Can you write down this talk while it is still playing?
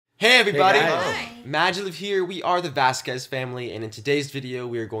Hey everybody, Hey MaJeliv here. We are the Vasquez family, and in today's video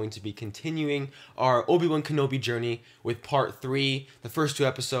we are going to be continuing our Obi-Wan Kenobi journey with part 3. The first 2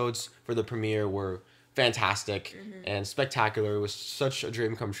 episodes for the premiere were fantastic and spectacular. It was such a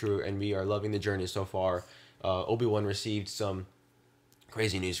dream come true, and we are loving the journey so far. Obi-Wan received some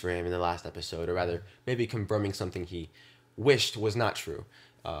crazy news for him in the last episode, or rather maybe confirming something he wished was not true.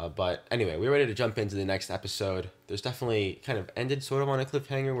 But anyway, we're ready to jump into the next episode. There's definitely kind of ended sort of on a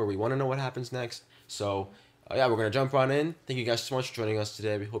cliffhanger where we want to know what happens next. So yeah, we're going to jump on in. Thank you guys so much for joining us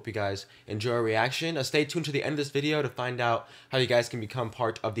today. We hope you guys enjoy our reaction. Stay tuned to the end of this video to find out how you guys can become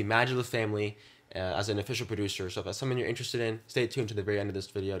part of the MaJeliv family as an official producer. So if that's something you're interested in, stay tuned to the very end of this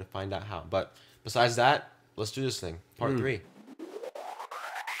video to find out how. But besides that, let's do this thing. Part 3.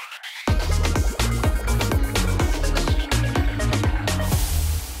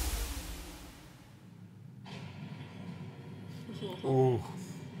 Oh,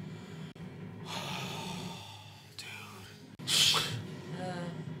 dude. Oh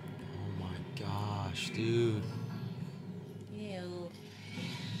my gosh, dude. Ew.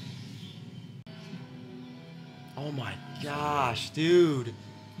 Oh my gosh, dude.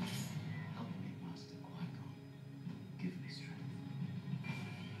 Help me, Master Qui-Gon. Give me strength.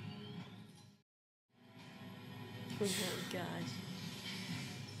 Oh my gosh.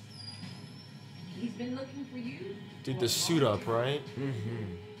 He's been looking for you. Dude, the suit up, right? He's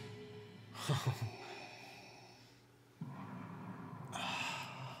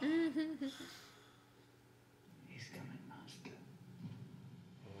coming, Master.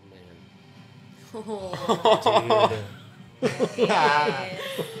 Oh,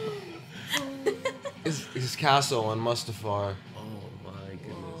 His castle on Mustafar. Oh my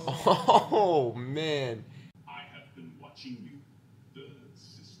goodness. Oh man. I have been watching you, third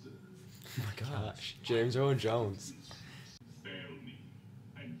sister. Oh my gosh. James Earl Jones. Fail me,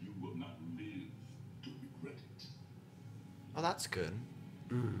 and you will not live to regret it. Oh, that's good.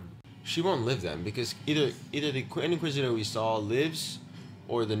 She won't live then, because either the Inquisitor we saw lives,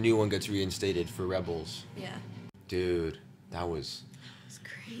 or the new one gets reinstated for Rebels. yeah. Dude, that was. It's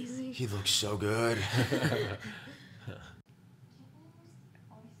crazy. He looks so good. That's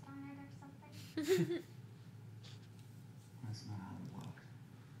not how it works.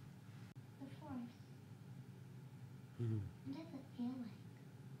 What does it feel like?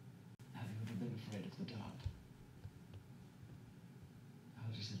 Have you ever been afraid of the dark? How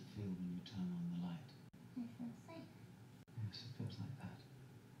does it feel when you turn on the light? I feel safe. Yes, it feels like that.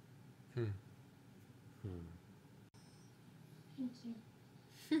 Thank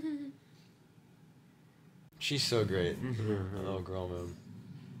you. She's so great. Her little girl, man.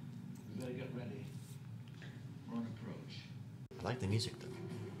 You better get ready. We're on approach. I like the music though.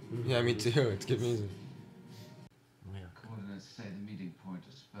 Yeah, me too. It's good music. Yeah. Coordinates say the meeting point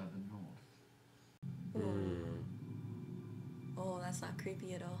is further north. Oh, that's not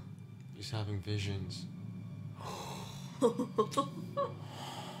creepy at all. He's having visions.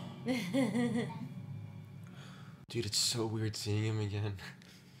 Dude, it's so weird seeing him again.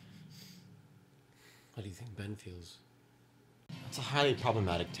 How do you think Ben feels? It's a highly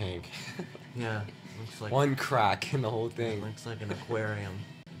problematic tank. Yeah, looks like One crack in the whole thing. looks like an aquarium.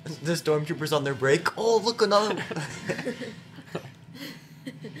 The stormtroopers on their break. Oh, look another.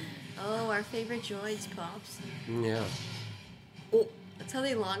 Oh, our favorite droids, Pops. Yeah. Oh, that's how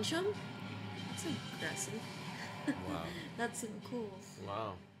they launch them? That's aggressive. Wow. That's so cool.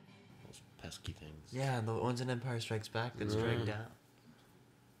 Wow. Those pesky things. Yeah, The ones in Empire Strikes Back that strike down.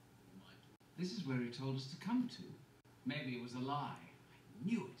 This is where he told us to come to. Maybe it was a lie. I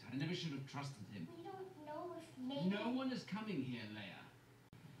knew it. I never should have trusted him. We don't know if maybe... No one is coming here, Leia.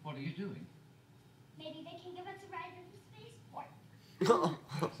 What are you doing? Maybe they can give us a ride to the spaceport.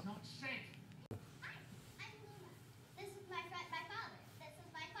 It's not safe. I'm Luna. This is my friend, my father. This is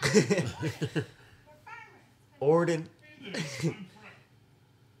my father. We're farmers. Orden.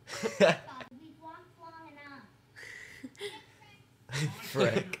 Father, we've walked long enough.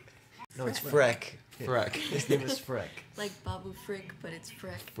 Freck. No, it's Freck. Freck. His name is Freck. Like Babu Frick, but it's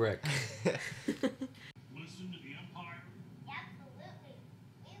Freck. Frick. Listen to the Empire. Absolutely.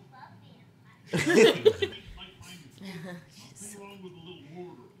 We love the Empire. Nothing wrong with a little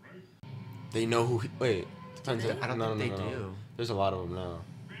order, right? They know who. Wait. Depends. I don't no, think no, they no, no. do. There's a lot of them now.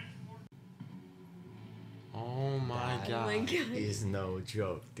 Oh my That Oh my god. god. is no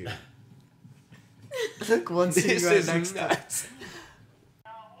joke, dude. Look, one This sitting right is next to nuts.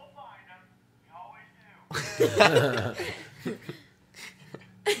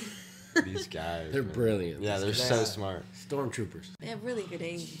 These guys. They're man. brilliant. Yeah, they're These so guys. smart. Stormtroopers. They have really good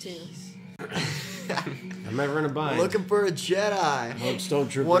aim, too. I'm ever in a bind. Looking for a Jedi. Hope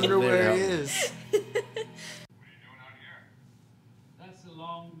stormtroopers Wonder are there where to he help me. is. What are you doing out here? That's a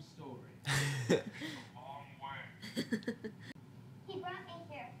long story. A long way. He brought me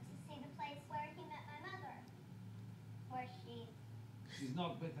here to see the place where he met my mother. Where she... She's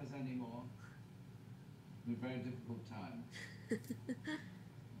not with us anymore. It's a very difficult time.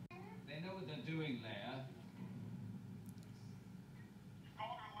 They know what they're doing, Leia. You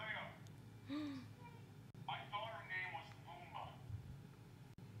called her Leia. I thought her name was Uma.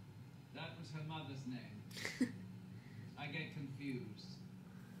 That was her mother's name. I get confused.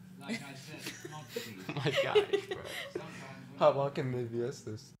 Like I said, not she. Oh my gosh, bro. Sometimes when How long can maybe this?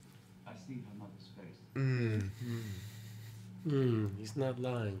 I see her mother's face. He's not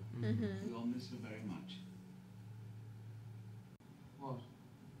lying. We all miss her very much. What?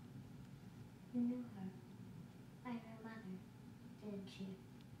 You knew her. By her mother, didn't you?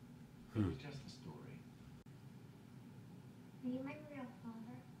 It was just a story. Are you my real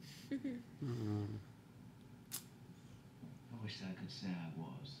father? I wish I could say I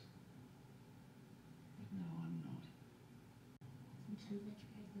was. But no, I'm not. Sometimes I try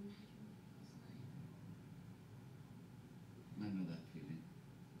to imagine what it was like. I know that feeling.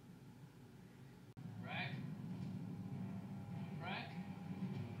 Rack? Rack?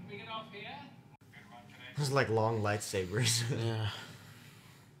 Can we get off here? There's like long lightsabers. Yeah.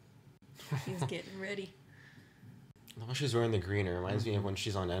 He's getting ready. I love how she's wearing the green. It reminds me of when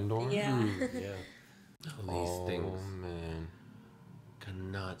she's on Endor. Yeah. Yeah. All Oh, these things. man.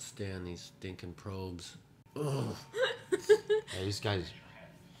 Cannot stand these stinking probes. Ugh. Yeah, these guys.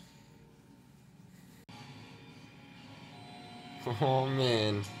 Oh,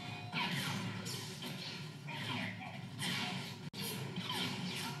 man.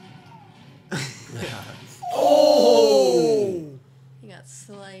 Oh! He got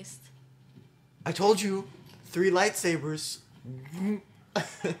sliced. I told you, 3 lightsabers.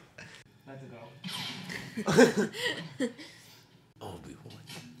 Let's go. Obi-Wan.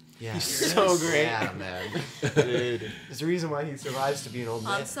 Yeah. He's so great. Yeah, man. Dude. There's a reason why he survives to be an old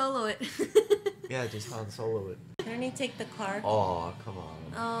man. Han Solo it. Yeah, just Han Solo it. Couldn't he take the car? Oh, come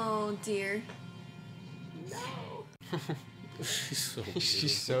on. Oh dear. She's so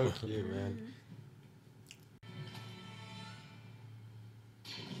She's so cute, man.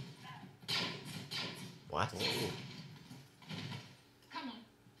 What? Come on.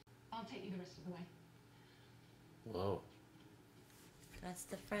 I'll take you the rest of the way. Whoa. That's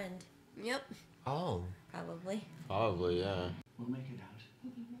the friend, Yep. Oh. probably. Probably, yeah. We'll make it out. He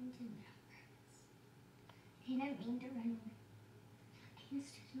meant to never. He didn't mean to run away. I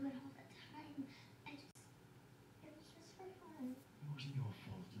used to do it all the time. It was just for fun. It wasn't your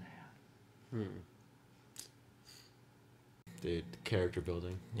fault, Leia. Dude, character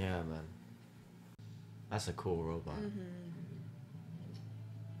building. Yeah, man. That's a cool robot.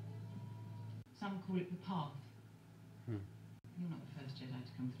 Some call it the path. You're not the first Jedi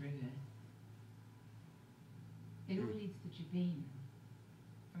to come through here. It all leads to Jabin.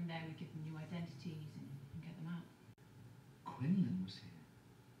 From there we give them new identities and get them out. Quinlan was here.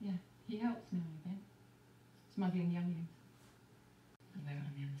 Yeah, he helps now and again. Smuggling younglings. And they're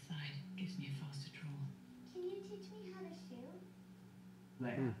on the other side. Gives me a faster draw. Can you teach me how to shoot?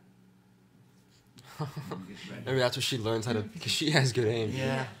 Leia. Get ready. Maybe that's what she learns how to, because she has good aim. Yeah.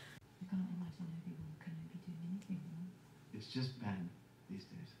 I can't imagine Obi-Wan Kenobi doing anything wrong. It's just Ben these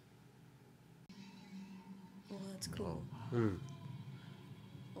days. Oh, that's cool. Oh,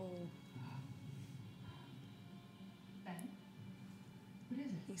 Ben? What is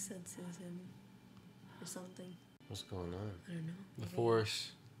it? he senses him or something. What's going on? I don't know. The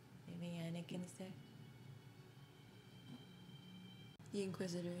Force. Maybe Anakin's there. The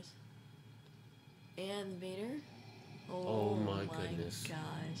Inquisitors. And Vader. Oh my goodness.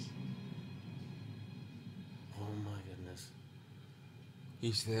 Gosh. Oh my goodness.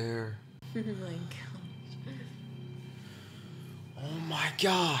 He's there. Oh my gosh. Oh my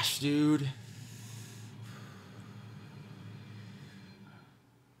gosh, dude.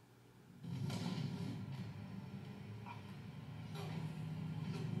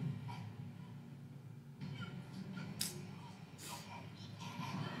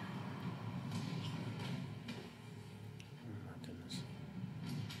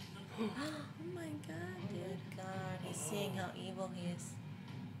 Oh my god, dude. Good God, he's seeing how evil he is.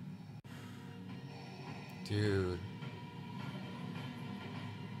 Dude.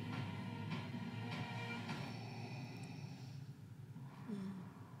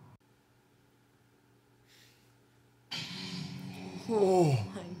 Oh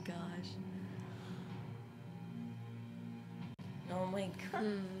my gosh. Oh my God.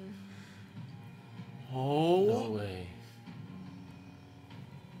 Oh. No way.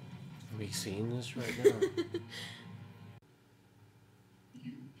 Are we seeing this right now?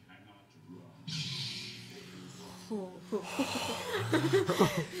 You cannot run.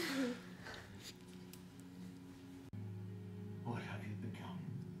 What have you become?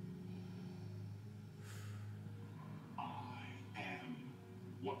 I am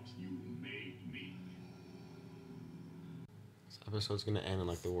what you made me. This episode's gonna end in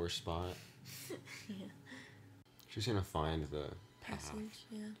like the worst spot. Yeah. She's gonna find the path. Passage,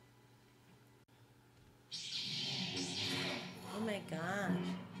 yeah. Oh my gosh.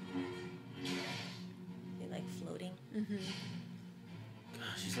 They like floating. Mm-hmm.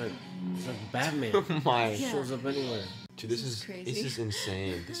 Gosh, she's like Batman. Oh my. She shows up anywhere. Dude, this This is is crazy. This is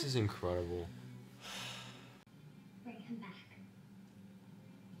insane. This is incredible. Bring him back.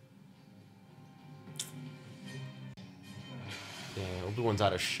 Yeah, Obi-Wan's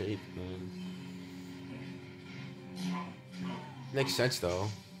out of shape, man. Makes sense though.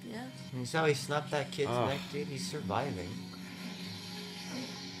 Yeah. You saw he snapped that kid's Oh. neck, dude. He's surviving.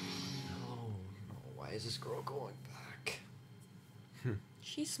 No, no. Why is this girl going back?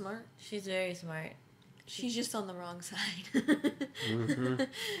 She's smart. She's very smart. She's just on the wrong side. Mm-hmm.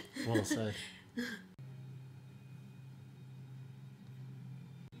 Well said.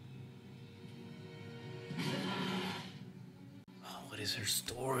 Oh, what is her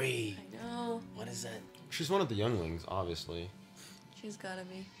story? I know. What is that? She's one of the younglings, obviously, She's gotta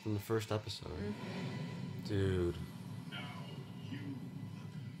be. from the first episode. Dude. Now you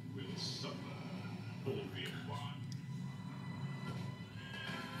will suffer, Obi-Wan.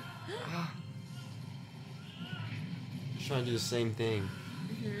 She's trying to do the same thing.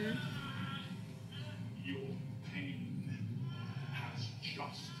 Your pain has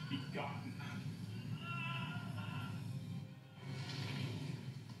just begun.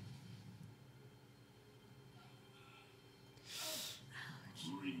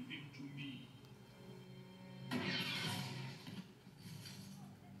 Bring him to me.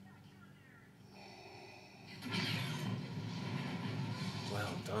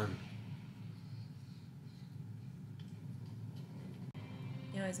 Well done.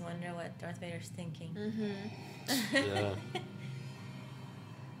 You always wonder what Darth Vader's thinking. Mm-hmm. Yeah. It's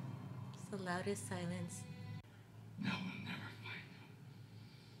the loudest silence. No, we'll never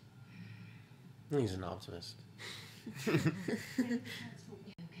find him. He's an optimist. Okay.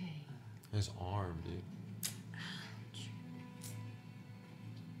 His arm, dude.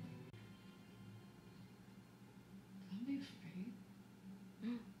 Don't be afraid.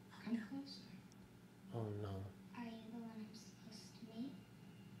 Come closer. Oh no. Are you the one I'm supposed to meet?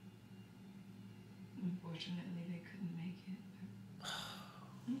 Unfortunately, they couldn't make it. But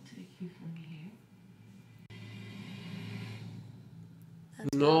I'll take you from here.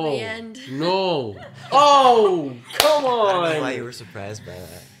 That's No. the end. No. Oh, come I don't know why on. you were surprised by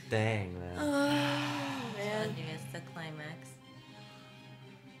that. Dang, man. Oh, man. Told you it's the climax.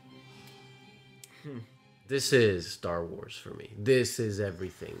 This is Star Wars for me. This is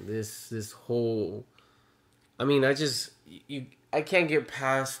everything. This whole. I mean, I can't get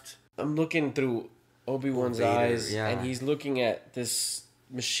past. I'm looking through Obi-Wan's Vader, eyes, yeah. and he's looking at this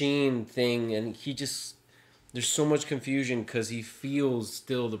machine thing, and he just. There's so much confusion because he feels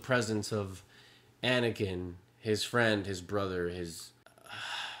still the presence of Anakin, his friend, his brother, his.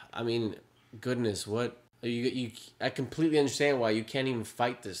 I mean, goodness, what you? I completely understand why you can't even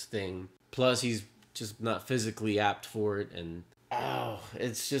fight this thing. Plus, he's just not physically apt for it, and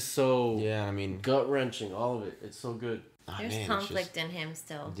it's just so Yeah, I mean, gut wrenching. All of it, it's so good. There's man, it's conflict in him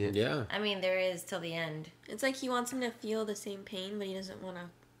still. just- Yeah, I mean, there is till the end. It's like he wants him to feel the same pain, but he doesn't want to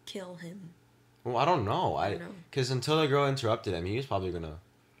kill him. Well, I don't know. I don't know. Because until the girl interrupted him, he was probably gonna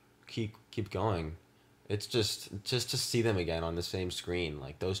keep going. It's just to see them again on the same screen,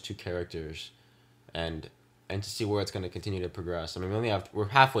 like those two characters, and to see where it's gonna continue to progress. I mean, we're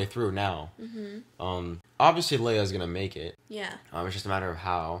halfway through now. Mm-hmm. Obviously Leia's gonna make it. Yeah. It's just a matter of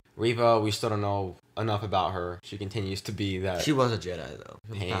how. Reva, we still don't know enough about her. She continues to be that She was a Jedi, though.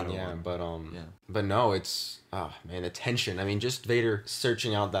 pain, Padawan. yeah. But Yeah. but no, it's man, the tension. I mean, just Vader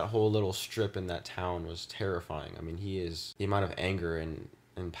searching out that whole little strip in that town was terrifying. I mean, the amount of anger and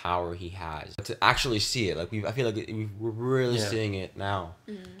power he has. But to actually see it, like I feel like we're really Yeah. seeing it now,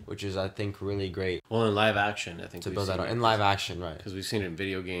 Mm-hmm. which is I think really great well, in live action, I think to build that out in live action, right? because we've seen it in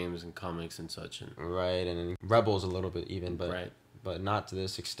video games and comics and such, and Right, and in Rebels a little bit even, but right. but not to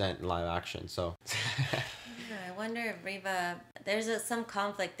this extent in live action. So Yeah, I wonder if Reva. There's some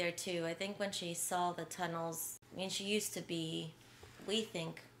conflict there too. I think when she saw the tunnels, I mean, she used to be, we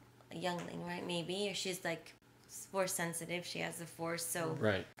think, a youngling, right? Maybe, or she's like force sensitive. She has the force, so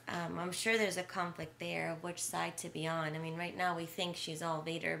Right. I'm sure there's a conflict there of which side to be on. I mean, right now we think she's all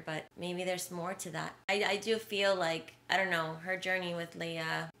Vader, but maybe there's more to that. I do feel like, I don't know, her journey with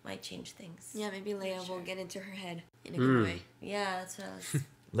Leia might change things. Yeah, maybe Leia will get into her head in a good way. Yeah, that's what I was...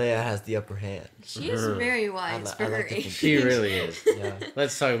 Leia has the upper hand. She is very wise for I her like to think age. She really is. Yeah.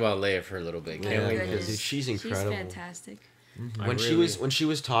 Let's talk about Leia for a little bit, can't Yeah, we? because goodness. she's She's incredible. fantastic. When she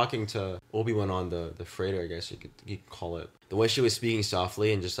was talking to Obi-Wan on the freighter, I guess you could call it, the way she was speaking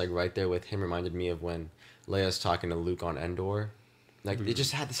softly and just like right there with him reminded me of when Leia's talking to Luke on Endor. Like they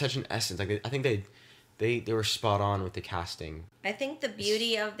just had such an essence. Like I think they were spot on with the casting. I think the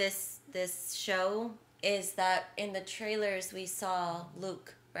beauty of this show is that in the trailers we saw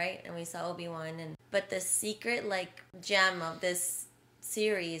Luke, right? And we saw Obi-Wan, but the secret like gem of this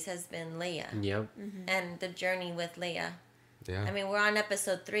series has been Leia. Yep. And the journey with Leia. Yeah. I mean, we're on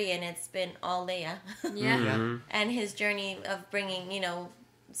episode 3 and it's been all Leia. Yeah. And his journey of bringing,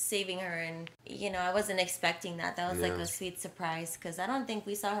 saving her, and I wasn't expecting that. That was like Yeah. a sweet surprise because I don't think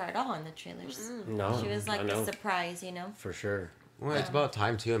we saw her at all in the trailers. No, She was like I know. a surprise, For sure. Well, it's about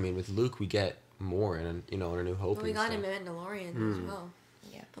time too. I mean, with Luke we get more in A New Hope. Well, we and got stuff. him in Mandalorian as well.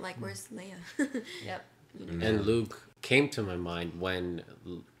 Yeah. But like, where's Leia? Yep. And Luke came to my mind when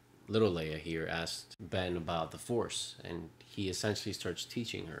little Leia here asked Ben about the Force, and he essentially starts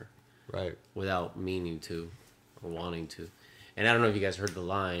teaching her Right. without meaning to or wanting to. And I don't know if you guys heard the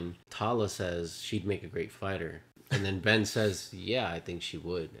line. Tala says she'd make a great fighter, and then Ben says, "Yeah, I think she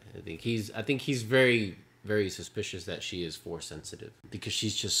would." I think he's very, very suspicious that she is Force sensitive because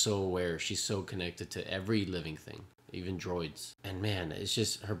she's just so aware. She's so connected to every living thing, even droids. And man, it's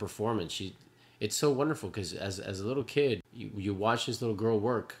just her performance. It's so wonderful because as a little kid, you watch this little girl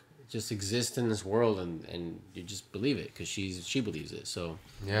work, just exist in this world, and you just believe it because she believes it. So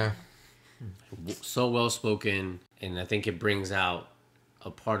Yeah. so well spoken, and I think it brings out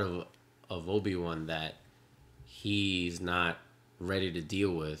a part of Obi-Wan that he's not ready to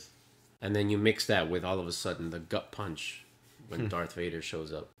deal with, and then you mix that with all of a sudden the gut punch when Darth Vader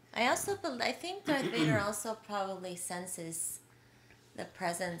shows up. I think Darth Vader also probably senses the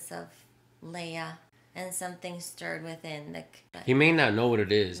presence of Leia and something stirred within. He may not know what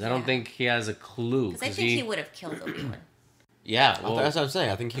it is. I don't Yeah. think he has a clue. Because I think he would have killed Obi-Wan. Yeah, Well, that's what I'm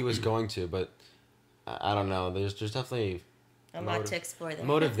saying. I think he was going to, but I don't know. There's definitely A lot to explore there.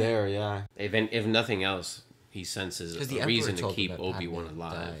 motive there. Yeah. if nothing else, he senses 'Cause the a Emperor reason to told him keep that Obi-Wan Padme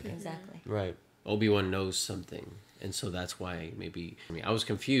alive. died. Exactly. Right. Obi-Wan knows something, and so that's why I was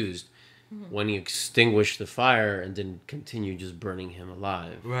confused when he extinguished the fire and then continued just burning him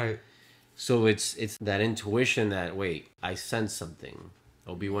alive. Right. So it's that intuition that, wait, I sense something.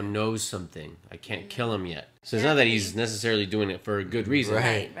 Obi-Wan knows something. I can't kill him yet. So it's not that he's necessarily doing it for a good reason.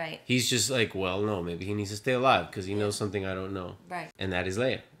 Right. Right. He's just like, well, no, maybe he needs to stay alive because he knows something I don't know. Right. And that is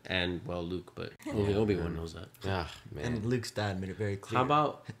Leia. And, well, Luke, but only Obi-Wan knows that. Ah, man. And Luke's dad made it very clear. How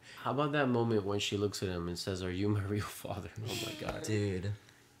about that moment when she looks at him and says, "Are you my real father?" Oh my God. Dude.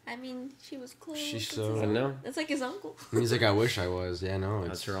 I mean, she was close. She's That's so- his- I know. That's like his uncle. He's like, I wish I was. Yeah, no.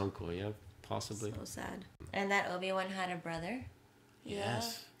 That's her uncle, yeah, possibly. So sad. And that Obi-Wan had a brother.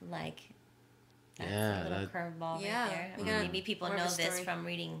 Yes. Like, that's Yeah, a little that- curveball Yeah, right there. we got Maybe people more of know a this story. from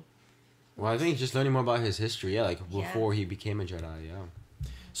reading. Well, I think just learning more about his history. Yeah, like Yeah. before he became a Jedi. Yeah.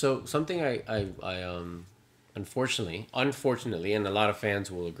 So something I unfortunately, and a lot of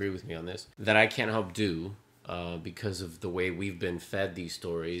fans will agree with me on this, that I can't help do because of the way we've been fed these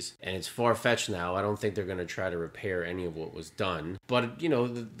stories, and it's far-fetched now. I don't think they're going to try to repair any of what was done. But,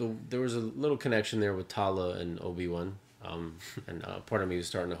 there was a little connection there with Tala and Obi-Wan. And part of me was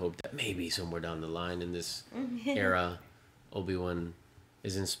starting to hope that maybe somewhere down the line in this era, Obi-Wan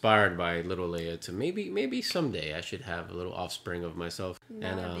is inspired by little Leia to maybe someday I should have a little offspring of myself.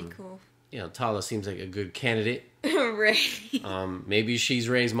 That would be cool. Tala seems like a good candidate. Right. Maybe she's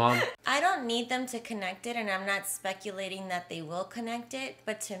Rey's mom. I don't need them to connect it, and I'm not speculating that they will connect it.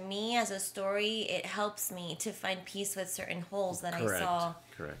 But to me, as a story, it helps me to find peace with certain holes that Correct. I saw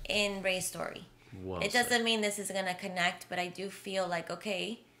Correct. in Rey's story. Well It said. doesn't mean this is going to connect, but I do feel like,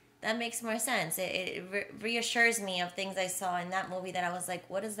 okay, that makes more sense. It reassures me of things I saw in that movie that I was like,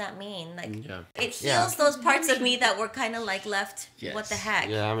 what does that mean? Like, Yeah. it heals Yeah. those parts of me that were kind of like left, Yes. what the heck,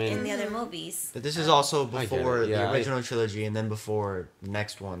 Yeah, I mean- in the other movies. But this is also I get before it, yeah, the original trilogy and then before the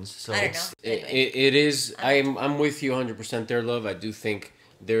next ones. So I don't it's know. It is. I'm with you 100% there, love. I do think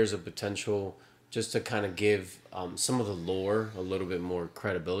there's a potential just to kind of give some of the lore a little bit more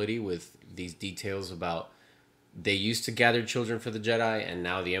credibility with these details about they used to gather children for the Jedi, and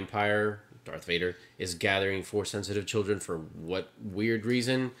now the Empire, Darth Vader, is gathering Force-sensitive children for what weird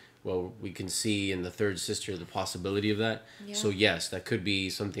reason? well, we can see in the third sister the possibility of that. Yeah. So yes, that could be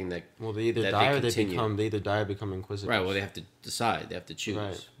something that Well, they either that die or they continue. either die or become inquisitive. Right. Well, they have to decide. They have to choose.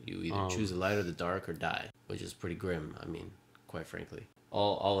 Right. You either choose the light or the dark, or die, which is pretty grim. I mean, quite frankly.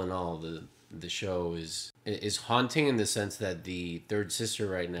 All in all, the show is haunting in the sense that the third sister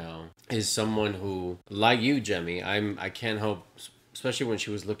right now is someone who, like you, Jemmy, I can't help, especially when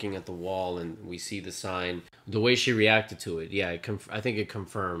she was looking at the wall and we see the sign, the way she reacted to it. Yeah, I think it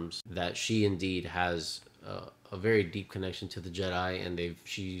confirms that she indeed has a very deep connection to the Jedi, and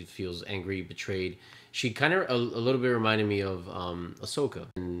she feels angry, betrayed. She kind of a little bit reminded me of Ahsoka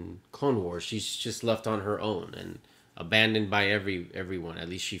in Clone Wars. She's just left on her own and abandoned by everyone. At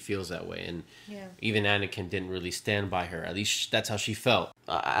least she feels that way. And even Anakin didn't really stand by her. At least that's how she felt.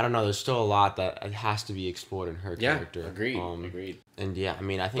 I don't know. There's still a lot that has to be explored in her character. Agreed. Agreed. And yeah, I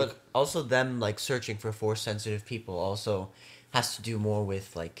mean, I think. But also them like searching for Force sensitive people also has to do more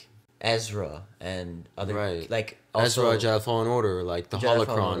with like Ezra and other like also Ezra, Jedi Fallen Order, like the Jedi Fallen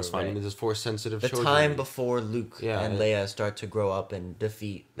holocrons, Order, finding right. this Force sensitive the children. time before Luke and Yeah. Leia start to grow up and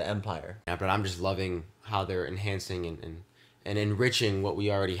defeat the Empire. Yeah, but I'm just loving how they're enhancing and enriching what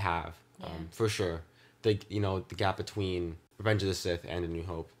we already have, for sure. The gap between Revenge of the Sith and A New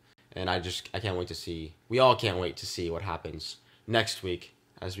Hope, and I can't wait to see. We all can't wait to see what happens next week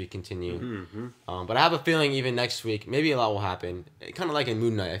as we continue. But I have a feeling even next week, maybe a lot will happen. Kind of like in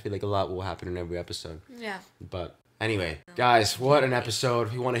Moon Knight, I feel like a lot will happen in every episode. Yeah. But anyway, guys, what an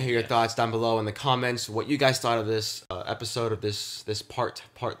episode. We want to hear your thoughts down below in the comments, what you guys thought of this episode of this part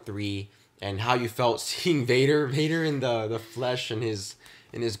 3, and how you felt seeing Vader in the flesh and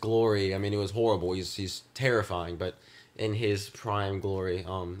in his glory. I mean, it was horrible. He's terrifying, but in his prime glory.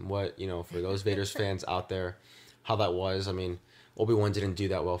 What, for those Vader's fans out there, how that was. I mean, Obi-Wan didn't do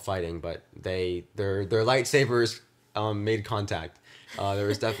that well fighting, but their lightsabers made contact. There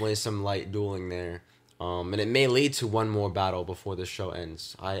was definitely some light dueling there. And it may lead to one more battle before the show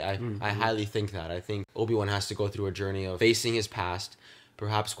ends. I highly think that. I think Obi-Wan has to go through a journey of facing his past.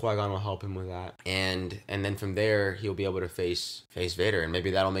 Perhaps Qui-Gon will help him with that. And then from there, he'll be able to face Vader. And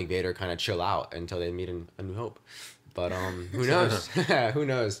maybe that'll make Vader kind of chill out until they meet in A New Hope. But who knows? Who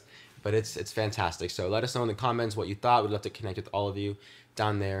knows? But it's fantastic. So let us know in the comments what you thought. We'd love to connect with all of you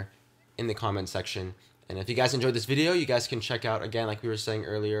down there in the comment section. And if you guys enjoyed this video, you guys can check out, again, like we were saying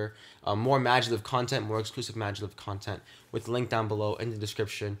earlier, more MaJeliv content, more exclusive MaJeliv content with the link down below in the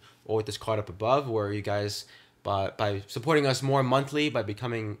description or with this card up above, where you guys, by supporting us more monthly, by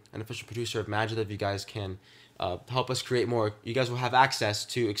becoming an official producer of MaJeliv, you guys can help us create more. You guys will have access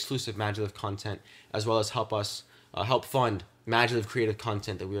to exclusive MaJeliv content, as well as help us help fund MaJeliv Creative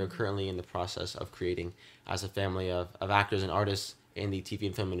content that we are currently in the process of creating as a family of actors and artists in the TV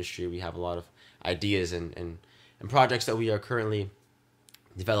and film industry. We have a lot of ideas and projects that we are currently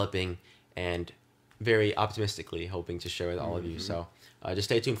developing and very optimistically hoping to share with all of you. So just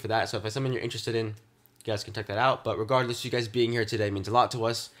stay tuned for that. So if it's something you're interested in, you guys can check that out. But regardless, you guys being here today means a lot to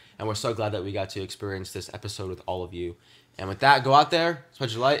us, and we're so glad that we got to experience this episode with all of you. And with that, go out there,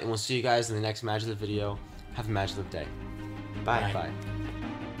 spread your light, and we'll see you guys in the next MaJeliv video. Have a MaJeliv day. Bye. Bye.